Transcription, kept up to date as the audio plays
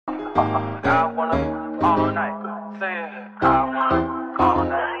I wanna all night. Say it. I wanna all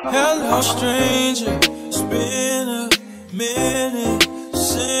night. Hello, stranger. It's been a minute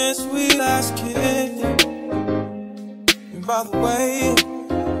since we last kicked it. And by the way,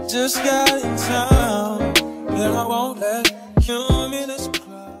 just got in town, and I won't let you in this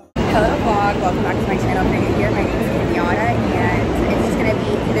club. Hello vlog, welcome back to my channel. If you're new here, my name is Kenyatta, and it's just gonna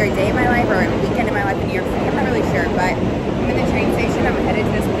be either a day in my life or a weekend in my life in New York City. I'm not really sure, but I'm in the train station. I'm headed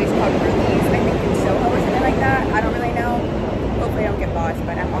to this place called Ruby's, I think in Soho or something like that. I don't really know. Hopefully I don't get lost,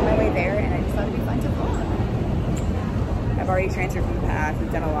 but I'm on my way there, and I just thought it'd be fun to vlog. I've already transferred from the past.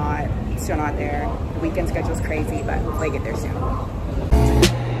 We've done a lot. Still not there. The weekend schedule's crazy, but hopefully I get there soon.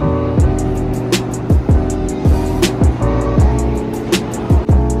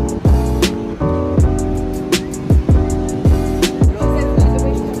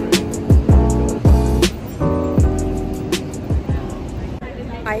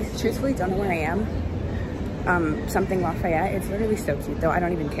 I truthfully don't know where I am. Something Lafayette. It's literally so cute though. I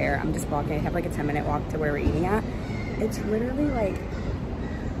don't even care. I'm just walking. I have like a 10-minute walk to where we're eating at. It's literally like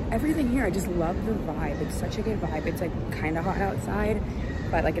everything here. I just love the vibe. It's such a good vibe. It's like kind of hot outside,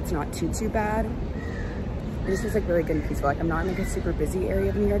 but like it's not too bad. This is like really good and peaceful. Like I'm not in like a super busy area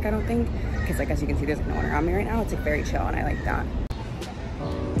of New York, I don't think, because like as you can see, there's no one around me right now. It's like very chill, and I like that.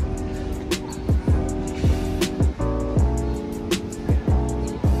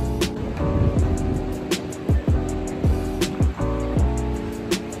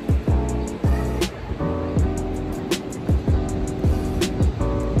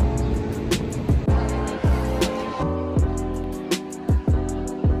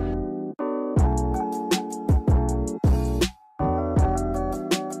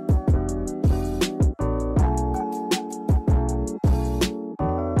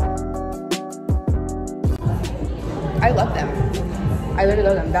 I love them. I literally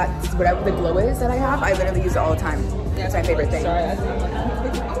love them. That's whatever the glow is that I have. I literally use it all the time. That's my favorite thing.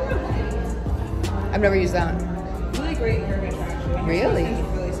 I've never used that one. Really great hair mesh actually. Really?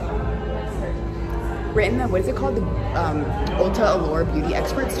 Really soft. We're in the, what is it called? The Ulta Allure Beauty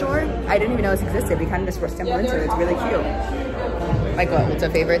Expert store. I didn't even know this existed. We kind of just stumbled into it. It's really cute. Like what, Ulta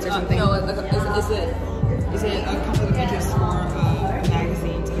Favorites or something? No, is it a couple of pages for a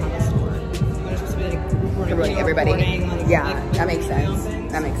magazine to have a store? But it's supposed to be like Really, everybody. Like, yeah, like, that makes sense.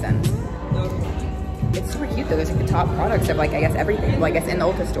 That makes sense. It's super cute though. There's like the top products of like, I guess everything. Well, I guess in the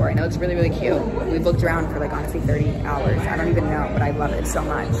Ulta store. I know it's really, really cute. We've looked around for like honestly 30 hours. I don't even know, but I love it so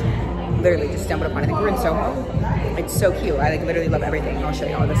much. Literally just stumbled upon it. I think we're in Soho. It's so cute. I like literally love everything. I'll show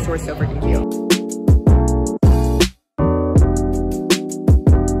you all. The store's so freaking cute.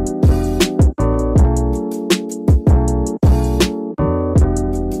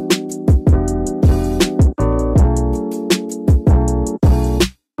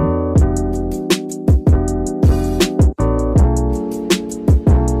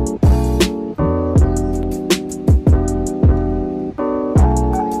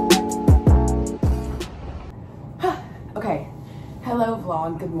 Hello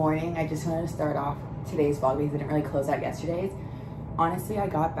vlog, good morning. I just wanted to start off today's vlog because I didn't really close out yesterday's. Honestly, I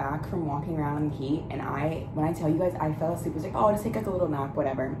got back from walking around in the heat, and when I tell you guys I fell asleep, I was like, oh, I'll just take like a little nap,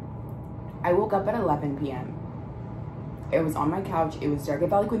 whatever. I woke up at 11 p.m. It was on my couch, it was dark. It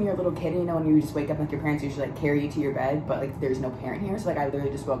felt like when you're a little kid, you know, when you just wake up, like your parents usually like carry you to your bed, but like there's no parent here. So like I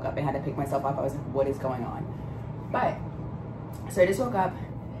literally just woke up and had to pick myself up. I was like, what is going on? But, so I just woke up,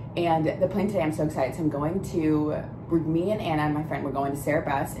 and the plan today, I'm so excited. So I'm going to, me and Anna and my friend, we're going to Sarah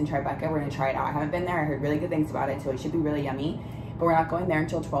Best in Tribeca. We're gonna try it out. I haven't been there. I heard really good things about it, so it should be really yummy. But we're not going there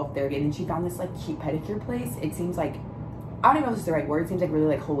until 12:30. And then she found this like cute pedicure place. It seems like, I don't even know if it's the right word. It seems like really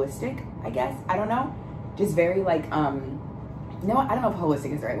like holistic, I guess. I don't know. Just very like, no, I don't know if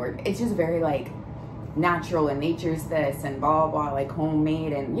holistic is the right word. It's just very like natural, and nature's this and blah, blah, blah, like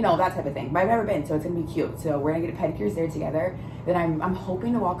homemade and you know, that type of thing. But I've never been, so it's gonna be cute. So we're gonna get pedicures there together. Then I'm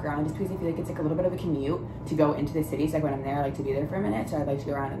hoping to walk around just because I feel like it's like a little bit of a commute to go into the city. So like when I'm there, I like to be there for a minute. So I'd like to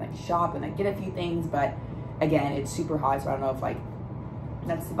go around and like shop and like get a few things. But again, it's super hot, so I don't know if like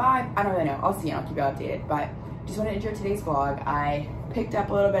that's the vibe. I don't really know. I'll see and I'll keep you updated. But just want to enjoy today's vlog. I picked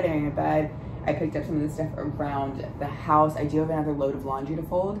up a little bit in my bed. I picked up some of the stuff around the house. I do have another load of laundry to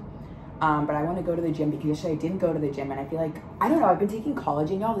fold. But I want to go to the gym because yesterday I didn't go to the gym, and I feel like, I don't know, I've been taking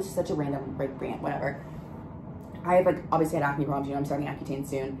collagen, y'all. This is such a random rant, whatever. I have like, obviously had acne problems, you know, I'm starting Accutane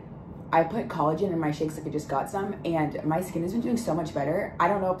soon. I put collagen in my shakes, like I just got some, and my skin has been doing so much better. I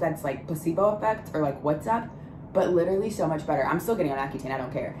don't know if that's like placebo effect or like what's up, but literally so much better. I'm still getting on Accutane, I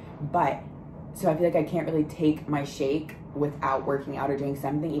don't care. But, so I feel like I can't really take my shake without working out or doing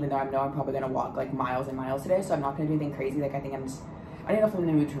something, even though I know I'm probably gonna walk like miles and miles today, so I'm not gonna do anything crazy. Like I think I'm just I don't know if I'm in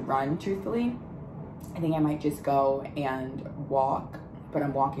the mood to run, truthfully. I think I might just go and walk, but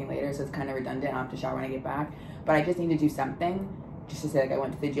I'm walking later, so it's kind of redundant. I'll have to shower when I get back. But I just need to do something, just to say like I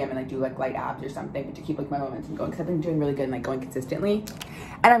went to the gym and like do like light abs or something, but to keep like my momentum going, because I've been doing really good and like going consistently.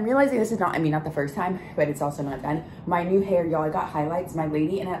 And I'm realizing this is not, I mean, not the first time, but it's also not done. My new hair, y'all, I got highlights. My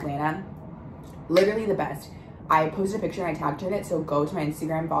lady in Atlanta, literally the best. I posted a picture and I tagged her in it, so go to my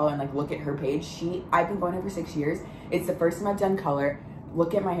Instagram, follow, and like look at her page. I've been going here for 6 years. It's the first time I've done color.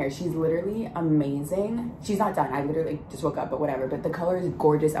 Look at my hair. She's literally amazing. She's not done. I literally just woke up, but whatever. But the color is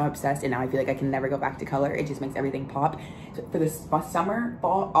gorgeous. I'm obsessed, and now I feel like I can never go back to color. It just makes everything pop. So for this summer,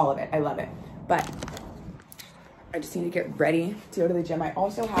 fall, all of it. I love it. But I just need to get ready to go to the gym. I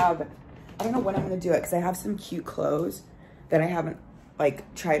also have, I don't know when I'm going to do it, because I have some cute clothes that I haven't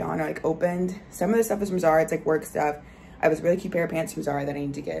like tried on or like opened. Some of the stuff is from Zara. It's like work stuff. I have this really cute pair of pants from Zara that I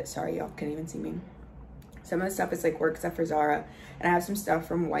need to get. Sorry, y'all can't even see me. Some of the stuff is like work stuff for Zara. And I have some stuff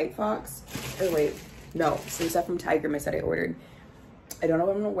from White Fox. Oh wait, no, some stuff from Tiger Mist that I ordered. I don't know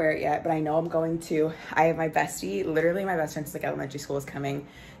if I'm gonna wear it yet, but I know I'm going to. I have my bestie, literally my best friend since like elementary school is coming.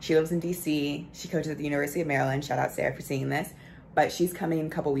 She lives in DC. She coaches at the University of Maryland. Shout out Sarah for seeing this. But she's coming in a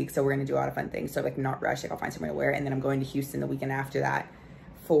couple weeks, so we're gonna do a lot of fun things. So like not rush, like I'll find somewhere to wear it. And then I'm going to Houston the weekend after that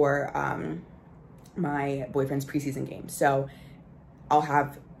for my boyfriend's preseason game. So I'll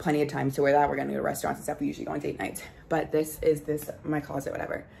have plenty of time to wear that. We're gonna go to restaurants and stuff. We usually go on date nights. But this is my closet,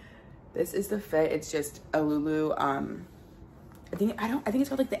 whatever. This is the fit. It's just a Lulu, I think it's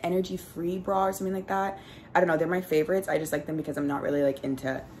called like the Energy Free bra or something like that. I don't know, they're my favorites. I just like them because I'm not really like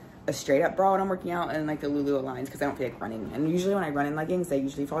into a straight up bra when I'm working out, and like the Lulu aligns because I don't feel like running. And usually when I run in leggings, they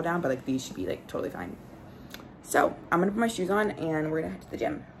usually fall down, but like these should be like totally fine. So I'm gonna put my shoes on and we're gonna head to the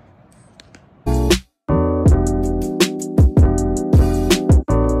gym.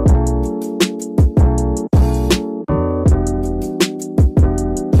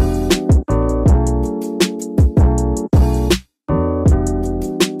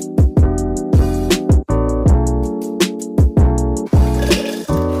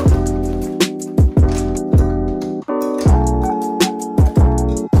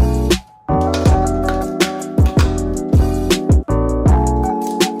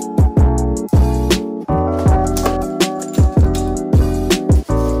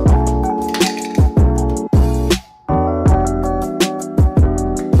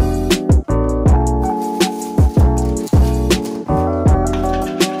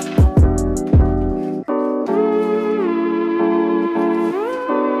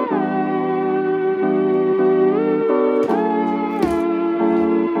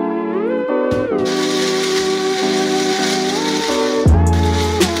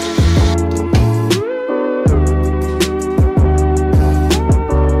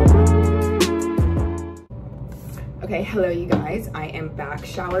 Okay, hello you guys. I am back,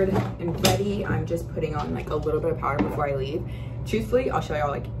 showered and ready. I'm just putting on like a little bit of powder before I leave. Truthfully, I'll show y'all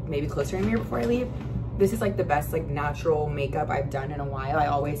like maybe closer in the mirror before I leave. This is like the best like natural makeup I've done in a while. I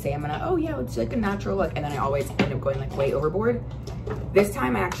always say I'm gonna, oh yeah, it's like a natural look, and then I always end up going like way overboard. This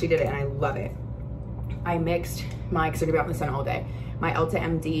time I actually did it and I love it. I mixed my, because I'm gonna be out in the sun all day, my Ulta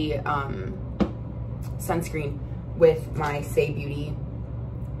MD sunscreen with my Say Beauty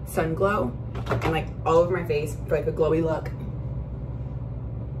Sun Glow, and like all over my face for like a glowy look.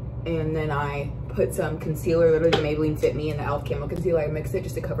 And then I put some concealer, literally the Maybelline Fit Me and the e.l.f. Camo Concealer. I mixed it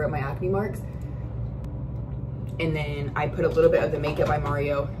just to cover up my acne marks. And then I put a little bit of the Makeup by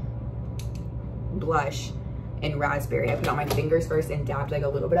Mario blush in Raspberry. I put it on my fingers first and dabbed like a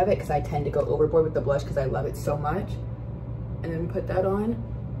little bit of it because I tend to go overboard with the blush because I love it so much. And then put that on.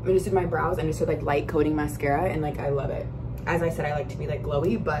 I just did my brows and just did like light coating mascara, and like I love it. As I said, I like to be like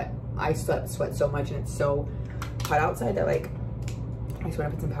glowy, but I sweat so much and it's so hot outside that like I just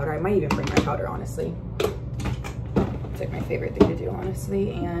want to put some powder. I might even bring my powder, honestly. It's like my favorite thing to do,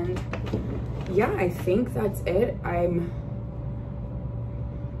 honestly. And yeah, I think that's it. I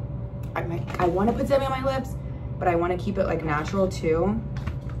want to put something on my lips, but I want to keep it like natural too.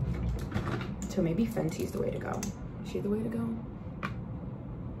 So maybe Fenty's the way to go. Is she the way to go?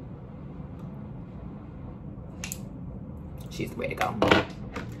 She's the way to go.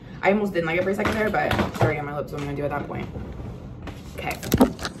 I almost didn't like it for a second there, but it's already on my lips, so I'm gonna do at that point. Okay.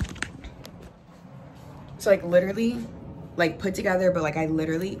 So like literally, like put together, but like I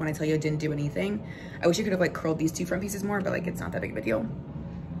literally, when I tell you I didn't do anything, I wish I could have like curled these two front pieces more, but like it's not that big of a deal.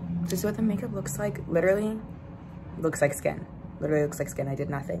 This is what the makeup looks like. Literally looks like skin. Literally looks like skin. I did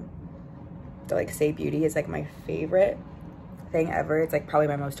nothing. So like Say Beauty is like my favorite thing ever. It's like probably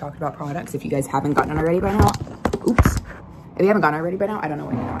my most talked about products. If you guys haven't gotten it already by now, oops. If you haven't gotten it already by now, I don't know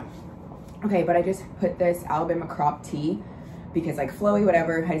why you're not. Okay, but I just put this Alabama crop tee because like flowy,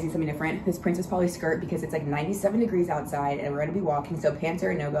 whatever, had to see something different. This Princess Polly skirt because it's like 97 degrees outside and we're gonna be walking, so pants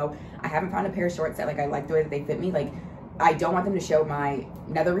are a no-go. I haven't found a pair of shorts that like I like the way that they fit me. Like I don't want them to show my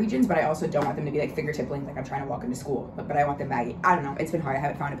nether regions, but I also don't want them to be like fingertip length like I'm trying to walk into school, but I want them baggy. I don't know, it's been hard, I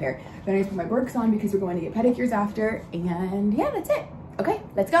haven't found a pair. Then I just put my Birks on because we're going to get pedicures after, and yeah, that's it. Okay,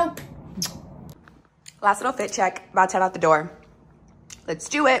 let's go. Last little fit check, about to head out the door. Let's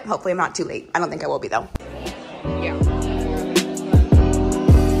do it. Hopefully I'm not too late. I don't think I will be though. Yeah.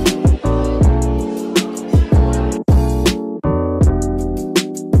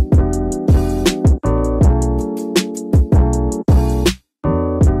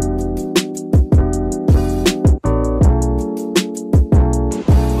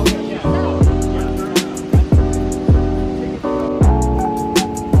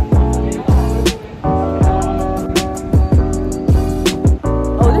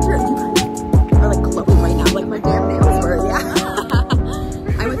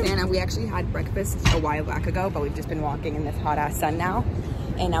 A while back ago, but we've just been walking in this hot ass sun now,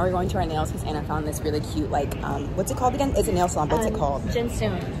 and now we're going to our nails because Anna found this really cute, like what's it called again? It's a nail salon. What's it called?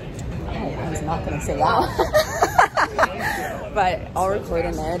 Jinsoon. I was not gonna say that. But I'll record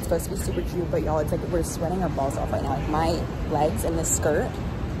in there. It's supposed to be super cute, but y'all, it's like we're sweating our balls off right now. Like my legs in this skirt.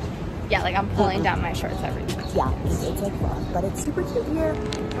 Yeah, like I'm pulling down my shorts everything. Yeah, it's like fun, but it's super cute here.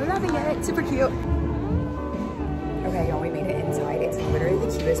 We're loving it. It's super cute. Okay, y'all, we made it inside. It's literally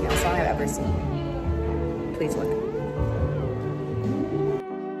the cutest nail salon I've ever seen. Please look.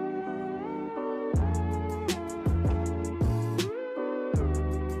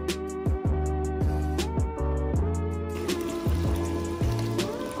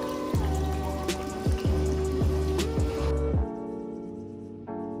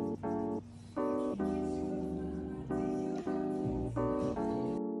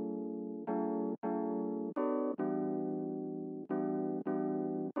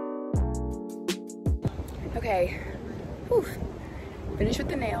 Okay, whew. Finished with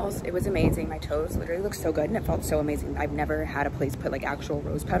the nails. It was amazing. My toes literally looked so good and it felt so amazing. I've never had a place put like actual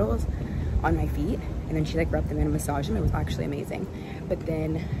rose petals on my feet, and then she like rubbed them in and massaged them. It was actually amazing. But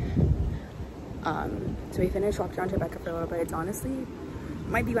then, so we finished, walked around Tribeca for a little bit. It's honestly,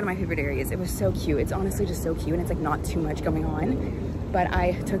 might be one of my favorite areas. It was so cute. It's honestly just so cute, and it's like not too much going on. But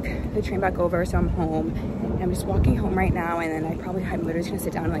I took the train back over, so I'm home. And I'm just walking home right now, and then I'm literally just gonna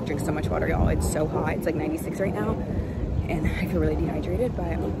sit down and like drink so much water, y'all. It's so hot. It's like 96 right now, and I feel really dehydrated.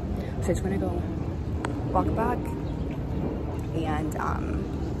 But so I just wanna go walk back and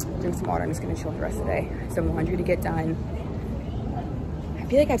drink some water. I'm just gonna chill the rest of the day. Some laundry to get done. I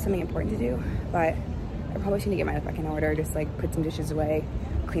feel like I have something important to do, but I probably shouldn't get my life back in order. Just like put some dishes away,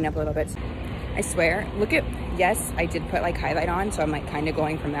 clean up a little bit. I swear, look at, yes, I did put like highlight on, so I'm like kind of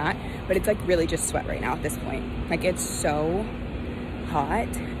going from that, but it's like really just sweat right now at this point. Like it's so hot.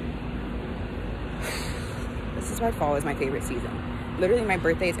 This is why fall is my favorite season. Literally my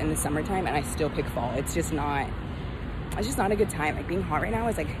birthday is in the summertime and I still pick fall. It's just not a good time. Like being hot right now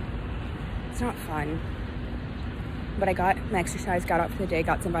is like, it's not fun. But I got my exercise, got out for the day,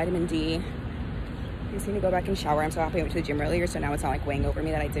 got some vitamin D. I just need to go back and shower. I'm so happy I went to the gym earlier, so now it's not like weighing over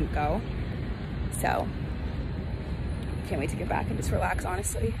me that I didn't go. So, can't wait to get back and just relax,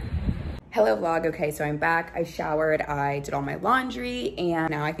 honestly. Hello vlog. Okay, so I'm back. I showered, I did all my laundry,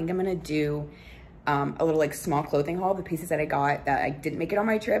 and now I think I'm gonna do a little like small clothing haul, the pieces that I got that I didn't make it on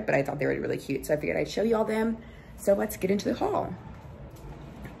my trip, but I thought they were really cute. So I figured I'd show you all them. So let's get into the haul.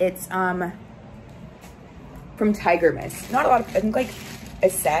 It's from Tiger Mist. Not a lot of, I think like a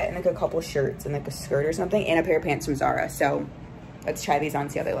set and like a couple shirts and like a skirt or something, and a pair of pants from Zara. So let's try these on,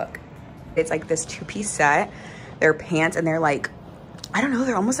 see how they look. It's like this two-piece set. They're pants and they're like, I don't know,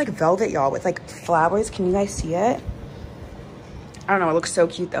 they're almost like velvet, y'all, with like flowers. Can you guys see it? I don't know, it looks so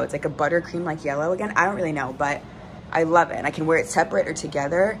cute though. It's like a buttercream like yellow again. I don't really know, but I love it. And I can wear it separate or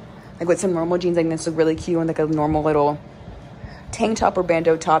together. Like with some normal jeans, like this look really cute, and like a normal little tank top or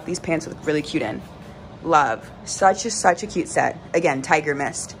bandeau top. These pants look really cute in. Love. Such a cute set. Again, Tiger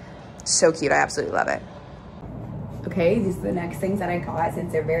Mist. So cute, I absolutely love it. Okay, these are the next things that I got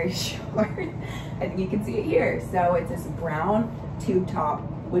since they're very short. I think you can see it here. So it's this brown tube top,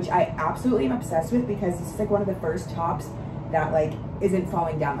 which I absolutely am obsessed with because this is like one of the first tops that like isn't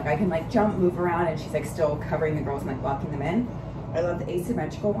falling down. Like I can like jump, move around, and she's like still covering the girls and like locking them in. I love the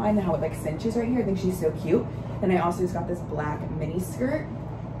asymmetrical line and how it like cinches right here. I think she's so cute. And I also just got this black mini skirt.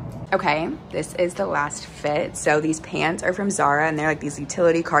 Okay, this is the last fit. So these pants are from Zara, and they're like these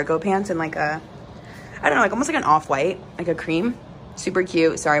utility cargo pants and like a, I don't know, like almost like an off-white, like a cream. Super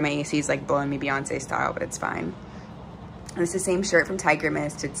cute. Sorry, my AC is like blowing me Beyonce style, but it's fine. And it's the same shirt from Tiger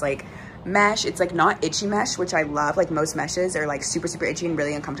Mist. It's like mesh. It's like not itchy mesh, which I love. Like most meshes are like super, super itchy and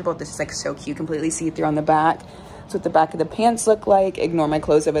really uncomfortable. This is like so cute, completely see-through on the back. That's what the back of the pants look like. Ignore my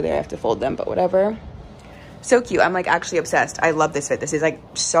clothes over there. I have to fold them, but whatever. So cute. I'm like actually obsessed. I love this fit. This is like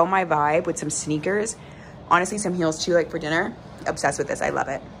so my vibe with some sneakers. Honestly, some heels too, like for dinner. Obsessed with this. I love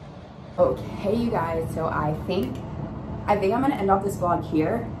it. Okay, you guys. So I think I'm gonna end off this vlog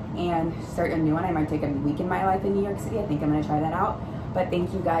here and start a new one. I might take a week in my life in New York City. I think I'm gonna try that out. But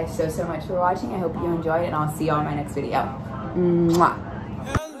thank you guys so much for watching. I hope you enjoyed, and I'll see you on my next video. Mwah.